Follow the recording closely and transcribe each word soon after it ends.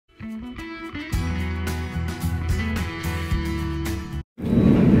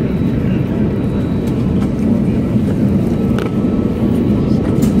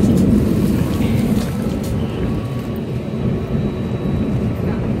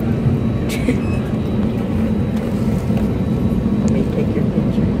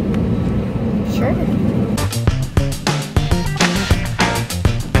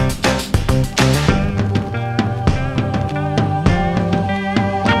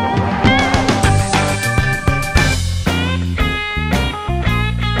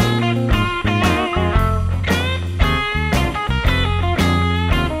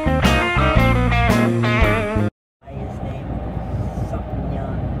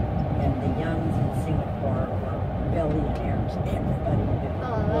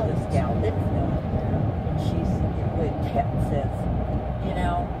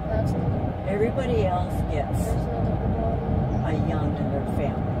Everybody else gets a young in their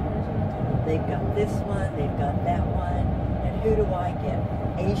family. They've got this one, they've got that one, and who do I get?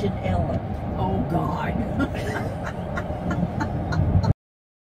 Asian Ellen. Oh God.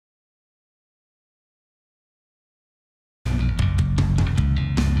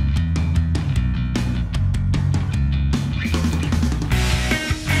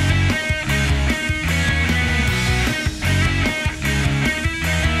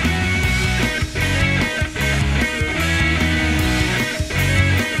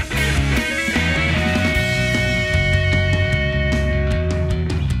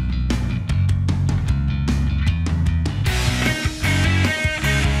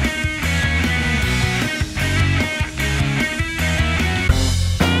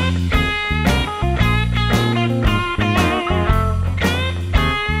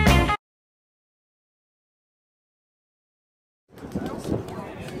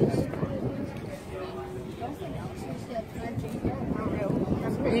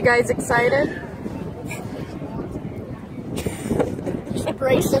 You guys excited? Just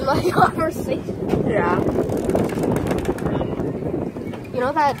bracing my conversation. Yeah. You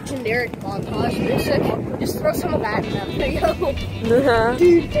know that generic montage music? Just throw some of that in that video.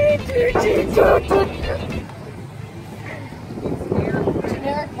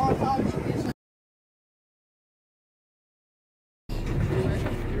 Generic montage music.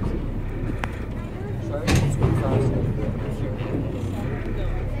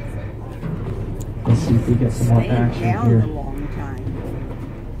 Let's see if we get some more action down here. a long time.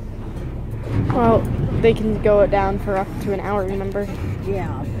 Well, they can go down for up to an hour, remember?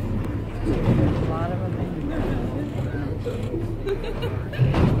 Yeah. There's a lot of them in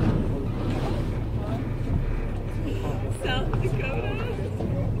South Dakota.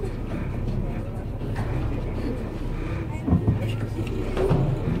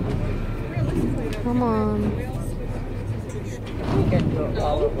 Come on. We can do it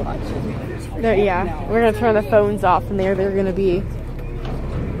while we're watching. Yeah, we're gonna turn the phones off, and there they're gonna be.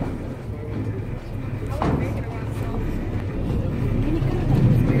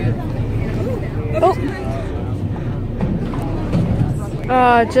 Oh.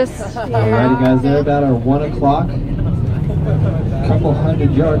 Just here. Alrighty guys, they're about our 1 o'clock. A couple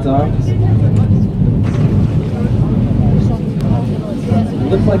 100 yards off. It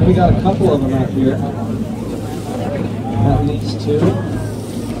looks like we got a couple of them out here. At least 2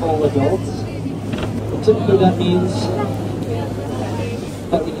 full adults. Typically that means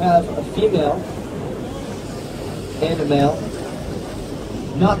that we have a female and a male.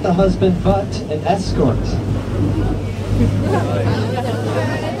 Not the husband, but an escort.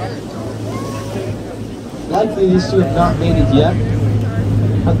 Likely these two have not mated yet,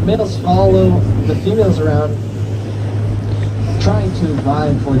 but the males follow the females around, trying to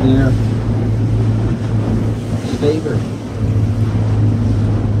vie for their favor.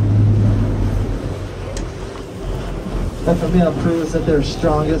 But the male proves that they're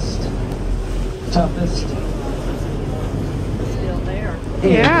strongest, toughest. Still there.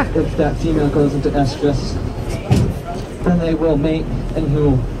 Yeah. And if that female goes into estrus, then they will mate, and he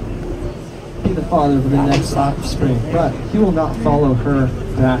will be the father of the next offspring. But he will not follow her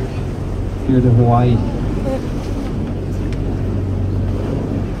back here to Hawaii.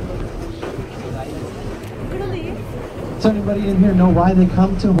 Does anybody in here know why they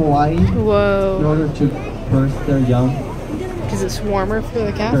come to Hawaii? In Whoa. order to birth their young? Because it's warmer for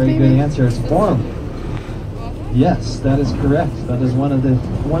the calf, Very maybe? good answer. It's warm. Yes, that is correct. That is one of the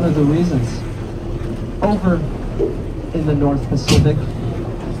reasons. Over in the North Pacific,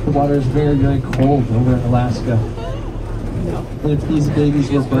 the water is very, very cold over in Alaska. And if these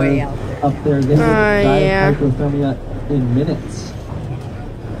babies were birthed up there, they would die yeah. of hypothermia in minutes.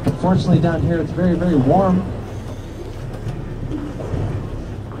 Unfortunately, down here it's very, very warm.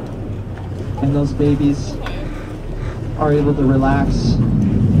 And those babies are able to relax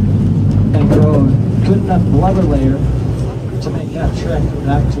and grow a good enough blubber layer to make that trek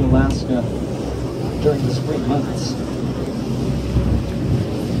back to Alaska during the spring months.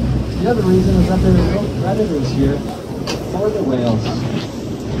 The other reason is that there are no predators here for the whales.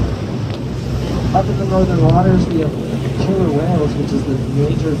 Up in the northern waters, we have killer whales, which is the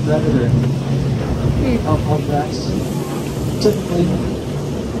major predator of wrecks. Typically,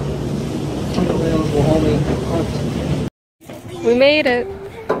 killer whales will only hunt. We made it.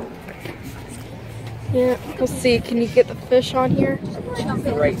 Yeah, let's see. Can you get the fish on here?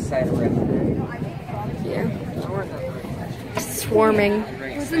 The right side of it. Yeah. It's swarming.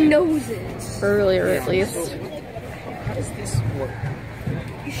 With the noses. Earlier, at least. How does this work?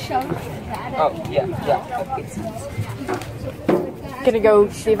 You shove that Oh, yeah. Okay. like that. Gonna go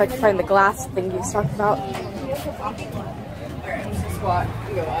see if I can find the glass thing you was talking about. Squat.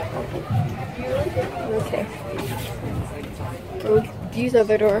 Go up. Okay. Go use the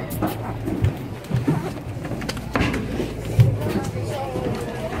other door.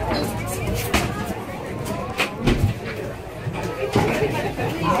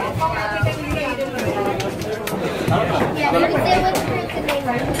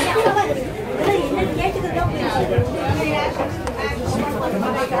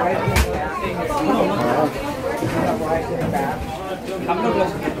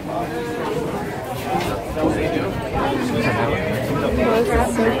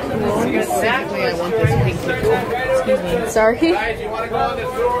 Exactly, I want this pink tickle. Excuse me. Sorry. Guys, you want to go on the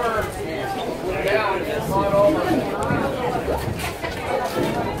tour? Yeah, just come on over.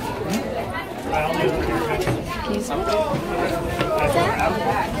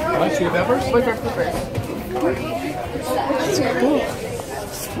 Want two peppers? What's our flippers?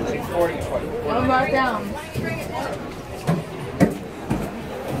 One back down.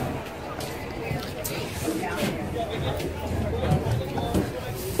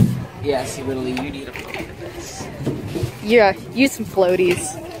 Yes, literally, you need a float for this. Yeah, use some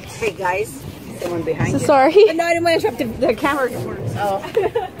floaties. Hey guys, someone behind So you. sorry. No, I didn't want to interrupt the camera. Oh.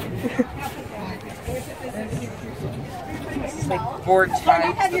 It's like 4 times. Can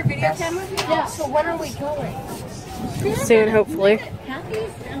I have your video best. camera? Yeah, so when are we going? Soon, hopefully.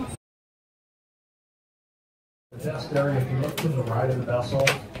 The desk area, if you look to the right of the vessel,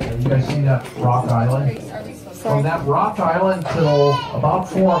 you guys see that rock island? From that rock island till about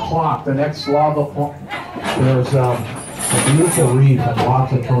 4 o'clock, the next lava point, there's a beautiful reef and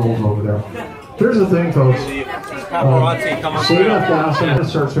lots of turtles over there. Here's the thing, folks. Stay up fast. I'm going to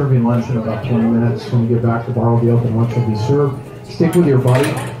start serving lunch in about 20 minutes. When you get back, the bar will be open, lunch will be served. Stick with your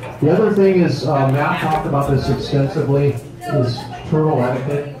buddy. The other thing is, Matt talked about this extensively, is turtle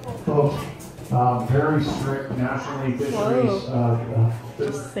etiquette, folks. Very strict nationally fisheries.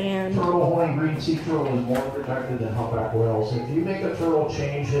 Sand. Turtle, horned green sea turtle is more protected than humpback whales. If you make a turtle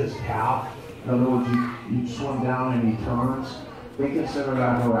change his path, in other words, you swim down and he turns, they consider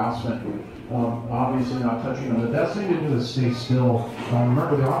that harassment. Obviously not touching them. The best thing to do is stay still.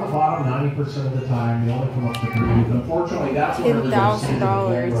 Remember, they're on the bottom 90% of the time. They only come up to breathe. Unfortunately, that's what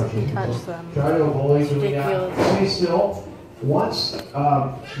 $10,000 if you touch them. Try to avoid doing that. Ridiculous. Stay still. Once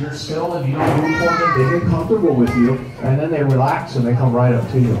you're still and you don't move for them, they get comfortable with you, and then they relax and they come right up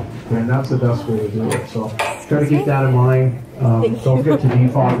to you. And that's the best way to do it. So try to keep that in mind. Don't forget to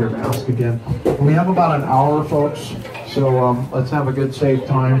defog your mask again. We have about an hour, folks. So let's have a good, safe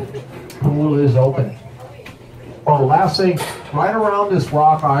time. Pool is open. Oh, last thing, right around this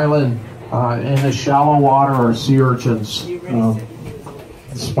rock island in the shallow water are sea urchins.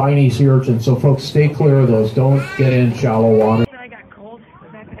 Spiny sea urchins. So folks, stay clear of those. Don't get in shallow water. I got cold.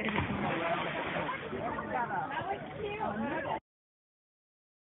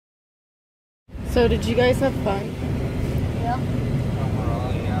 So did you guys have fun? Yeah.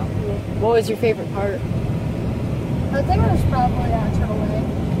 What was your favorite part? I think it was probably that turtle egg.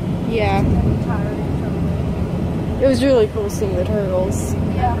 Yeah. I'm tired of turtle egg. It was really cool seeing the turtles.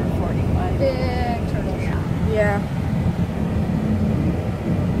 Yeah. 45. Big turtles. Yeah.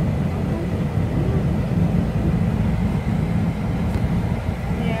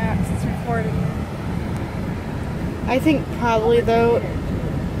 Yeah, it's recording. I think probably though,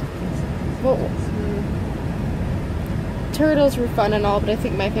 turtles were fun and all, but I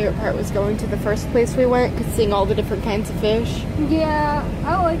think my favorite part was going to the first place we went, cause seeing all the different kinds of fish. Yeah,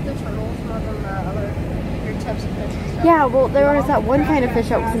 I like the turtles more than the other weird types of fish and stuff. Yeah, well, there was that one kind of fish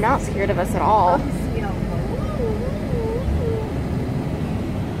that was not scared of us at all.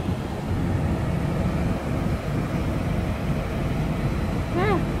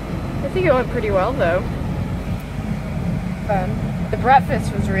 Yeah, I think it went pretty well though. The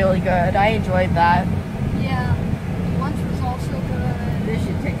breakfast was really good. I enjoyed that. Yeah, lunch was also good. They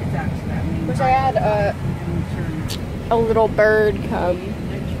should take us out to that. Which I had a little bird come.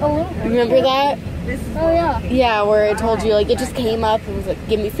 A little bit. Remember that? Oh yeah. Yeah, where I told you like it just came up and was like,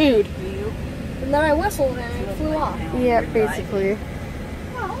 "Give me food." And then I whistled and it flew off. Yeah, basically.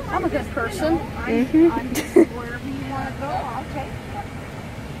 I'm a good person. Mhm. Wherever you want to go, I'll take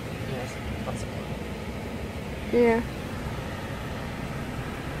it. Yeah.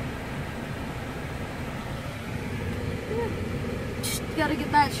 Just gotta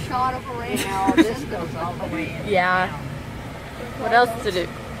get that shot of a rain. Now this goes all the way in. Yeah. What else to do?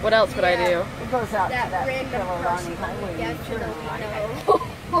 What else would I do? It goes out That to that random person highway. that you Sure,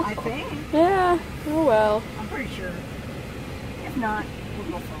 know. I think. Yeah. Oh well. I'm pretty sure. If not, we'll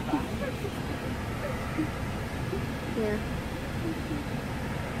go for a ride. Yeah.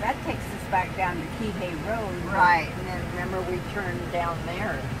 That takes us back down to Kihei Road. Right. And then remember we turned down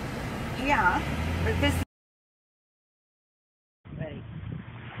there. Yeah. But this Ready.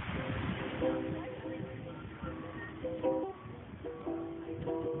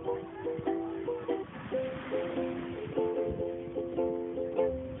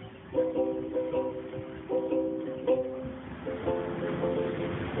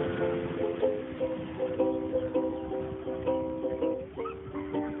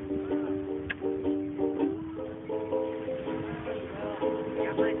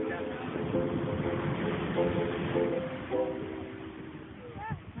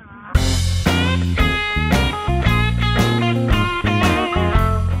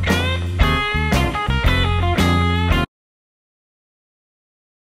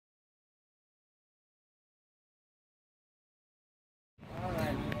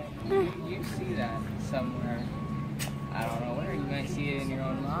 You see that somewhere. I don't know where. You might see it in your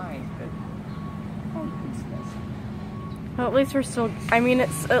own mind, but Well, at least we're still, I mean,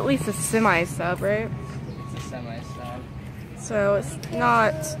 it's at least a semi-sub, right? it's a semi-sub. So it's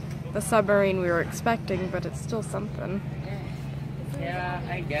not the submarine we were expecting, but it's still something. Yeah,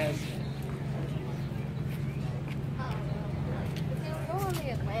 I guess. Go on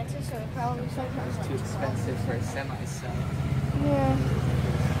the Atlantis, so it probably sometimes It's too expensive for a semi-sub. Yeah.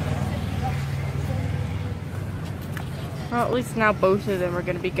 Well, at least now both of them are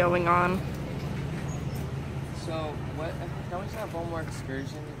going to be going on. So, what? Don't we still have one more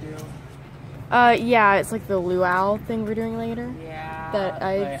excursion to do? Yeah, it's like the luau thing we're doing later. Yeah. That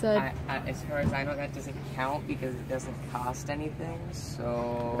I but said. as far as I know, that doesn't count because it doesn't cost anything.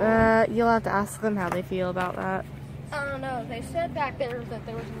 So. You'll have to ask them how they feel about that. I don't know. They said back there that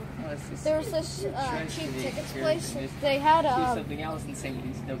there was this Insurance cheap for the tickets excursion. place. Just They had do something else and say we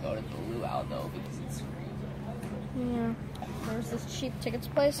can still go to the luau though because it's free. Yeah. there was this cheap tickets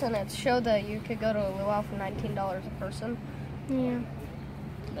place, and it showed that you could go to a luau for $19 a person. Yeah.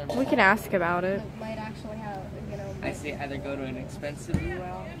 We can ask about it. It might actually have, you know. I say either go to an expensive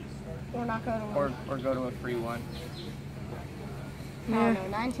luau Or not go to one. or go to a free one. I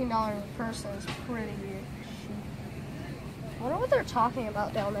don't know, $19 a person is pretty cheap. I wonder what they're talking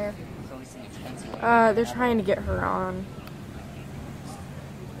about down there. It's always an expensive one. They're trying to get her on.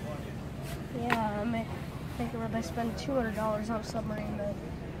 Yeah, I mean, think where they spend $200 on a submarine, but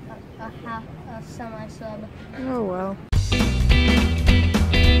a semi-sub. Oh well.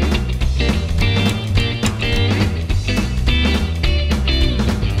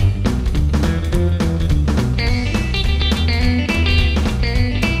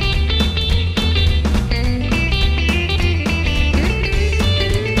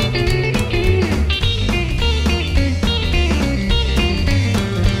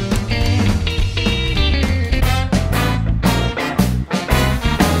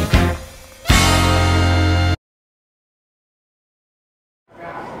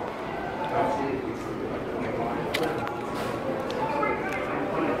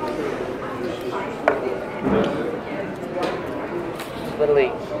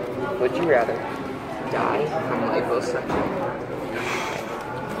 Literally, would you rather die from liposuction?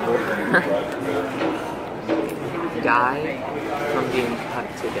 Die from being cut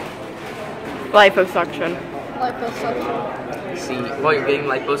to death? Liposuction. Liposuction. See, while you're getting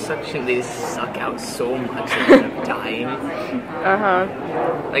liposuction, they suck out so much that you end up dying.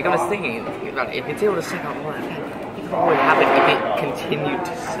 Like, I was thinking about it, if it's able to suck out all that fat, think what would happen if it continued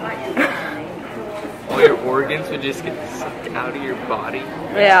to suck? All your organs would just get sucked out of your body.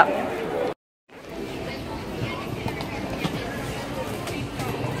 Yeah.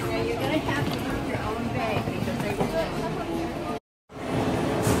 You're gonna have to use your own bag because they will.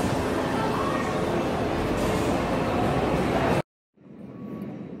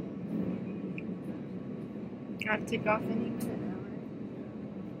 Gotta take off any minute now,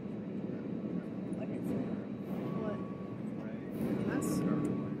 What is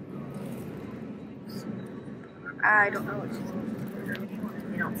it? I don't know what she's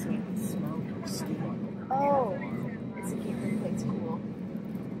You don't see any smoke or steam. Oh. It's a keeper. It's cool.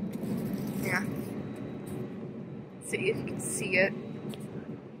 Yeah. See if you can see it.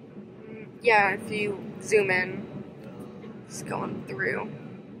 Yeah, if you zoom in, it's going through.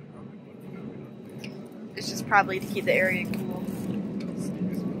 It's just probably to keep the area cool.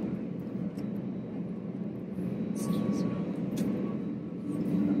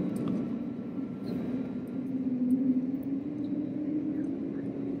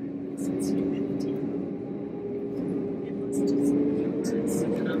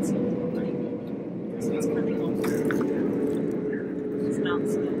 It's not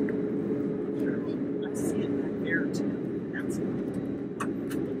smoke. I see it back there too. That's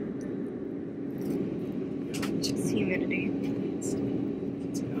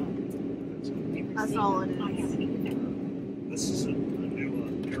That's all it is. This is a new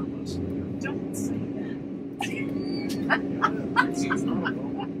Airbus. Don't say that. It's not a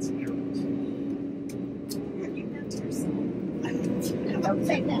robot, it's an Airbus. Don't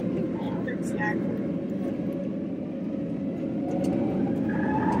say that. Exactly.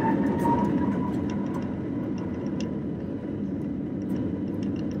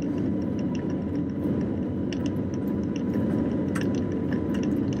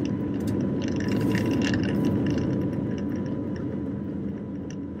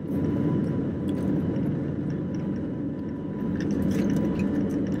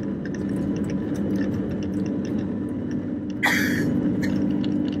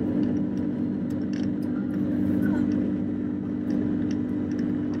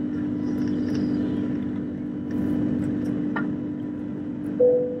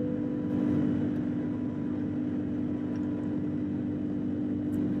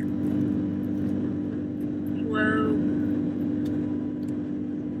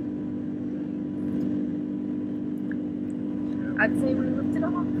 I'd say we lifted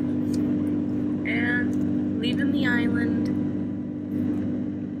off and leaving the island.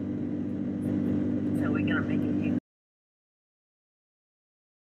 So we're gonna make a